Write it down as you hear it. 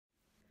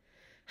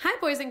Hi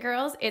boys and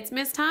girls, it's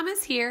Miss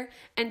Thomas here,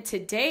 and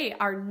today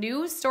our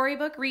new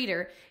storybook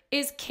reader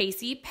is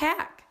Casey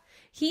Pack.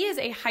 He is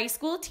a high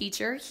school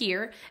teacher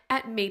here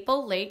at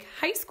Maple Lake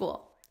High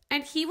School,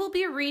 and he will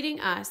be reading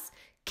us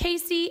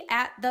Casey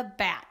at the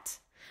Bat.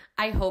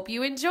 I hope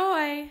you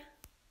enjoy.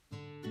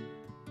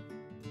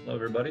 Hello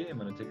everybody, I'm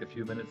going to take a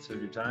few minutes of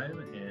your time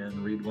and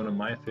read one of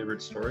my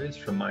favorite stories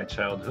from my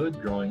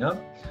childhood growing up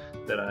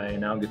that I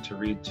now get to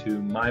read to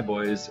my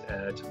boys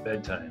at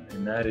bedtime,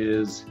 and that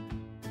is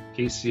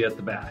Casey at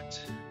the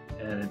Bat.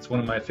 And it's one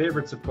of my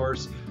favorites, of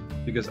course,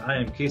 because I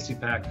am Casey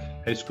Pack,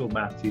 high school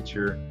math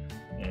teacher,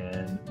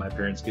 and my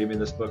parents gave me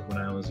this book when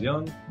I was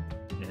young,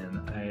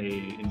 and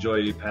I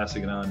enjoy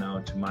passing it on now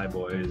to my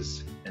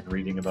boys and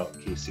reading about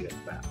Casey at the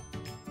Bat.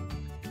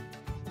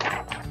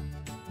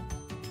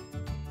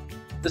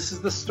 This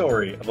is the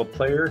story of a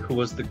player who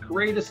was the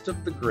greatest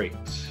of the great.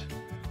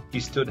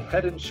 He stood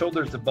head and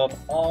shoulders above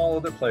all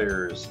other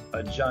players,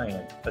 a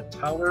giant, a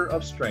tower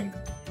of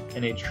strength,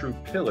 and a true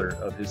pillar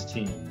of his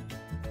team.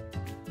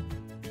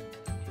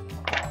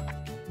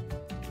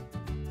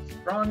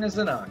 Strong as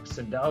an ox,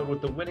 endowed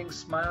with the winning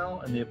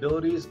smile and the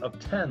abilities of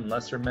 10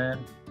 lesser men,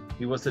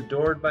 he was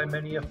adored by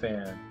many a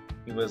fan.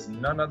 He was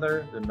none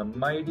other than the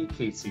mighty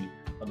Casey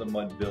of the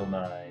Mudville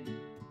Nine.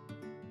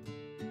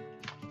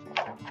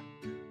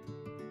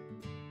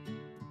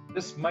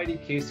 This mighty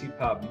Casey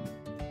popped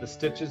the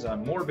stitches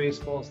on more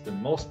baseballs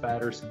than most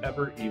batters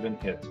ever even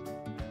hit.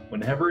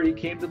 Whenever he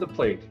came to the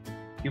plate,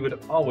 he would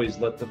always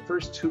let the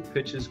first two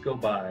pitches go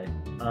by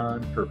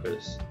on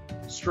purpose.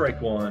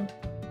 Strike one,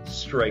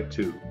 strike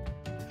two.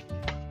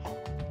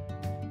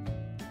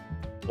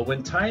 But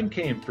when time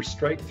came for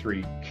strike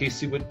three,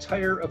 Casey would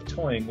tire of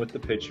toying with the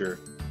pitcher.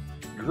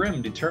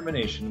 Grim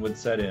determination would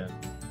set in.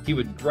 He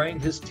would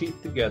grind his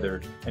teeth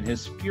together, and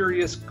his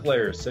furious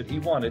glare said he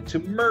wanted to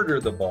murder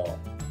the ball.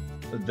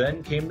 But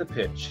then came the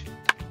pitch.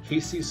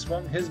 Casey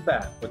swung his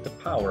bat with the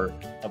power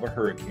of a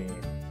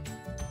hurricane.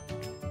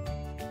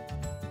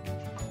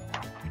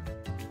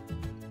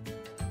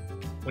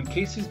 When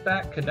Casey's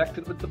bat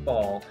connected with the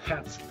ball,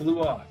 hats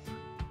flew off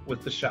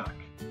with the shock,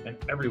 and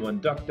everyone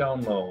ducked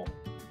down low.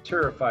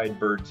 Terrified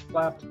birds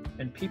flapped,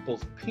 and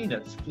people's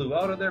peanuts flew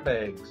out of their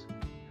bags.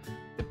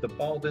 If the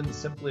ball didn't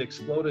simply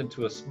explode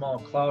into a small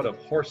cloud of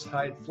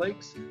horsehide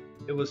flakes,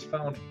 it was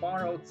found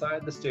far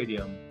outside the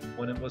stadium,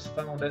 when it was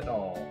found at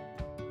all.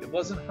 It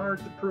wasn't hard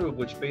to prove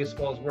which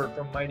baseballs were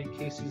from mighty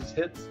Casey's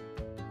hits.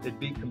 They'd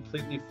be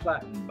completely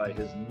flattened by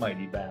his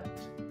mighty bat.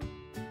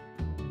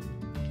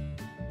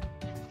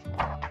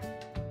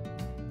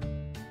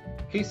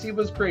 Casey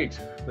was great,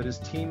 but his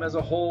team as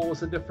a whole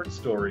was a different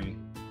story.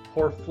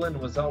 Poor Flynn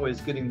was always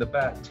getting the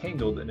bat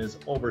tangled in his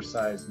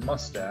oversized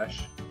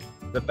mustache.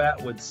 The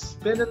bat would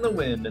spin in the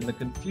wind, and the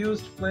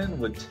confused Flynn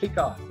would take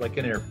off like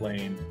an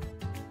airplane.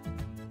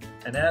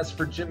 And as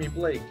for Jimmy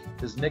Blake,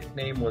 his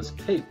nickname was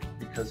Cake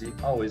because he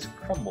always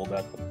crumbled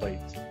at the plate.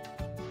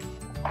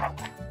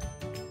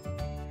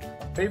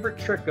 A favorite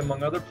trick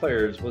among other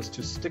players was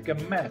to stick a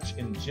match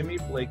in Jimmy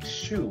Blake's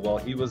shoe while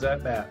he was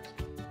at bat.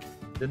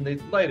 Then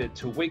they'd light it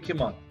to wake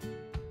him up.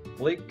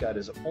 Blake got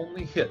his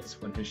only hits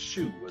when his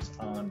shoe was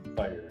on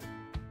fire.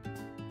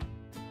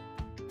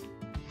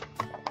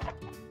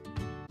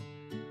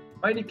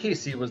 Mighty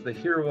Casey was the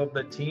hero of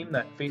the team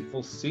that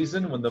fateful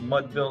season when the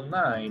Mudville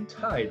Nine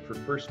tied for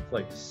first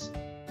place.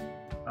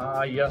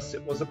 Ah yes,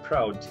 it was a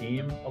proud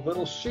team, a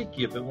little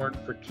shaky if it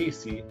weren't for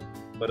Casey,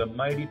 but a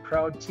mighty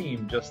proud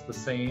team just the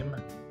same.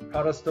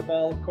 Proudest of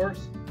all, of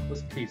course,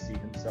 was Casey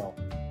himself.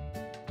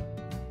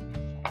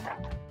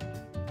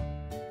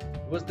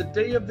 It was the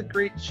day of the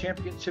great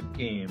championship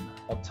game.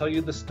 I'll tell you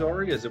the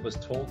story as it was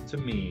told to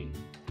me.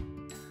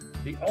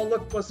 The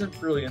outlook wasn't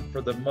brilliant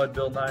for the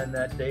Mudville Nine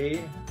that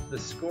day. The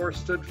score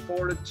stood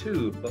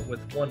 4-2, but with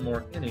one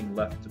more inning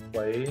left to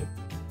play.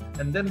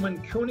 And then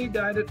when Cooney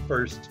died at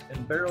first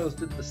and Barrows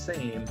did the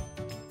same,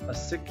 a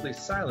sickly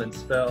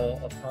silence fell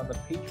upon the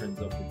patrons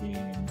of the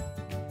game.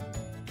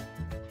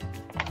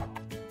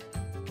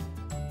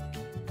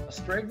 A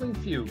straggling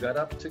few got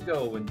up to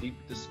go in deep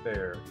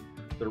despair.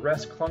 The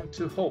rest clung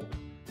to hope,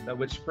 that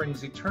which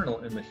springs eternal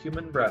in the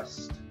human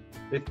breast.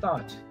 They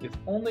thought, if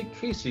only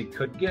Casey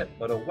could get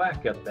but a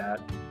whack at that,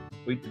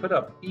 we'd put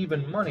up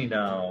even money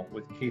now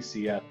with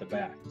Casey at the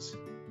bat.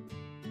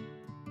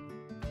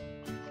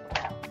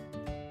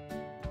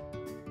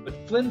 But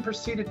Flynn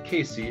preceded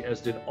Casey, as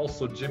did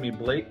also Jimmy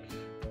Blake,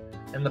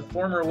 and the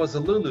former was a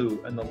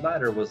Lulu and the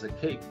latter was a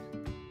Cake.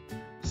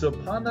 So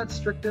upon that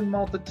stricken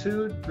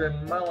multitude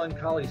grim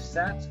melancholy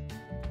sat,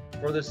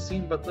 for there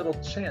seemed but little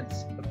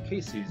chance of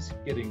Casey's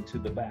getting to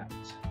the bat.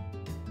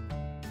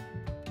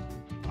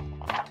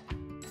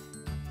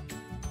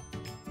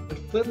 But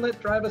Flynn let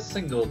drive a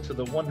single to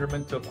the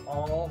wonderment of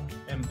all,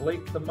 and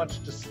Blake the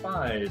much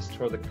despised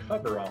tore the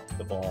cover off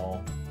the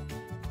ball.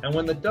 And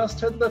when the dust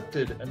had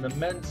lifted and the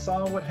men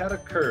saw what had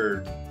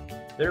occurred,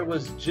 there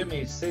was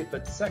Jimmy safe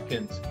at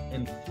second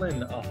and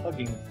Flynn a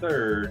hugging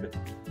third.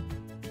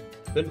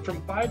 Then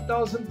from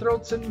 5,000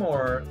 throats and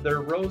more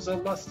there rose a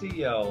lusty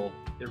yell.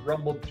 It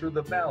rumbled through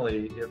the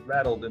valley, it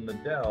rattled in the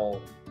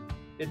dell.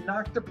 It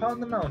knocked upon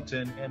the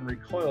mountain and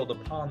recoiled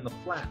upon the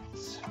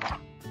flats.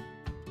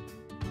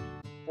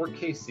 For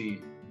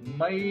Casey,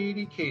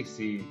 mighty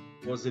Casey,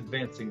 was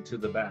advancing to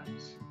the bat.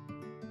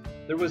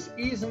 There was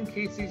ease in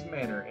Casey's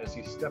manner as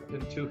he stepped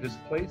into his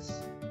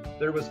place.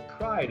 There was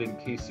pride in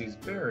Casey's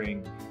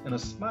bearing and a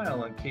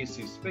smile on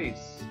Casey's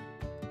face.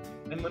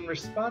 And when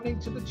responding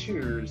to the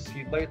cheers,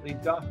 he lightly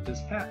doffed his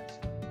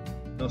hat.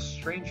 No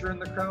stranger in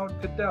the crowd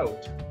could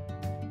doubt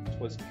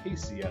 'twas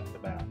Casey at the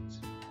bat.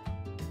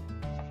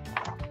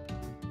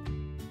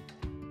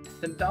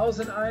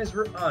 10,000 eyes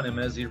were on him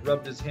as he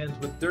rubbed his hands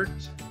with dirt.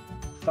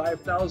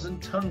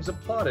 5,000 tongues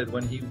applauded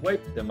when he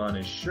wiped them on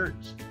his shirt.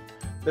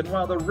 Then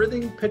while the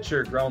writhing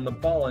pitcher ground the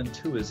ball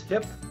into his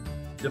hip,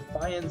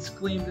 defiance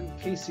gleamed in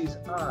Casey's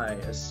eye,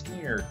 a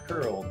sneer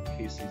curled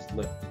Casey's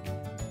lip.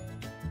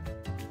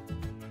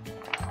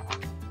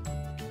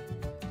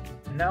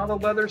 Now the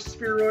leather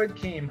spheroid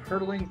came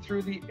hurtling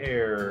through the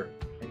air,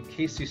 and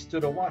Casey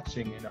stood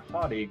a-watching in a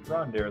haughty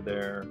grandeur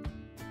there.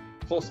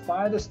 Close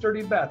by the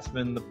sturdy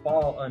batsman, the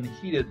ball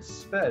unheeded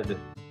sped.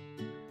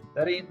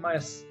 That ain't my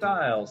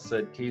style,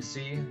 said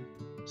Casey.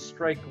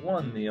 Strike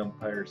one, the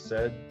umpire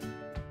said.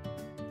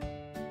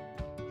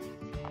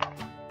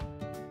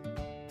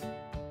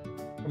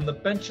 From the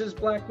benches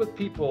black with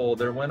people,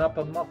 there went up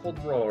a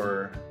muffled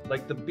roar,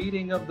 like the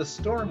beating of the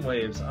storm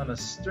waves on a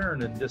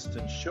stern and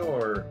distant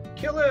shore.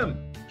 Kill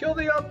him! Kill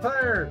the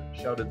umpire!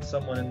 Shouted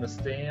someone in the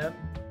stand.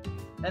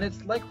 And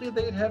it's likely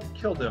they'd have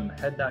killed him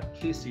had not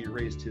Casey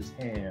raised his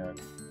hand.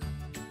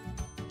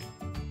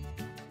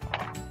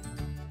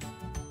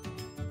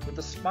 With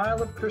a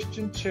smile of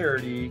Christian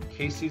charity,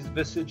 Casey's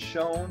visage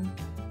shone.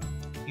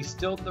 He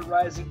stilled the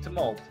rising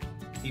tumult.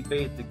 He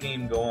bade the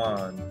game go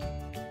on.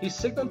 He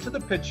signaled to the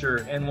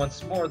pitcher, and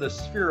once more the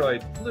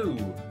spheroid flew.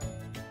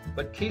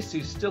 But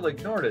Casey still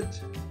ignored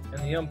it,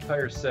 and the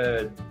umpire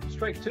said,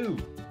 "Strike two."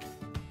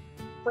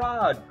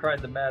 "Fraud!"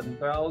 cried the maddened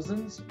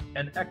thousands,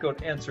 and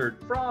echoed answered,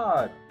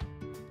 "Fraud!"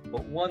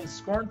 But one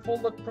scornful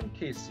look from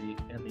Casey,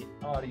 and the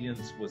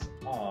audience was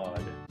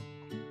awed.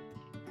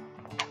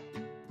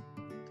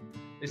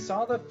 They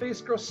saw the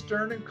face grow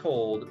stern and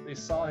cold, they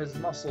saw his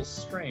muscles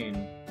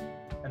strain,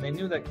 and they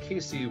knew that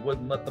Casey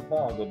wouldn't let the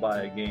ball go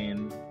by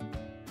again.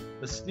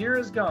 The sneer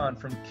is gone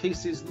from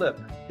Casey's lip,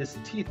 his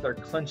teeth are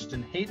clenched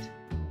in hate.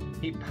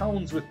 He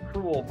pounds with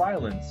cruel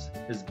violence,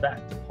 his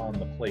bat upon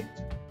the plate.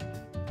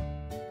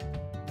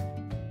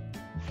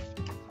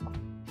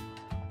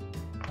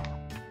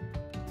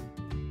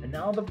 And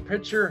now the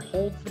pitcher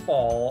holds the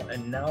ball,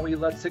 and now he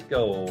lets it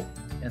go,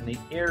 and the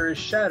air is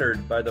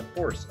shattered by the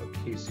force of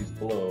Casey's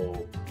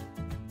blow.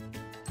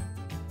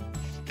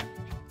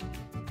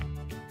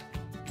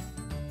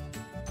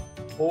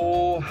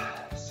 Oh,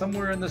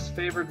 somewhere in this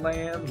favored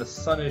land, the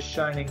sun is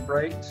shining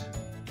bright.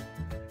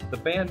 The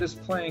band is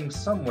playing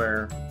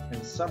somewhere,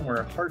 and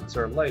somewhere hearts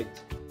are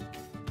light.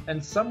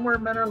 And somewhere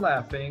men are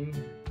laughing,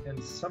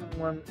 and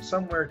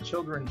somewhere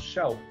children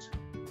shout.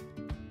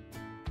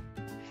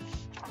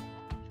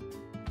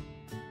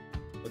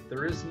 But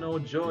there is no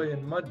joy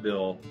in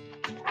Mudville.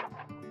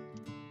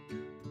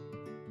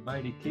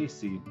 Mighty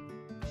Casey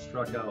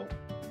struck out.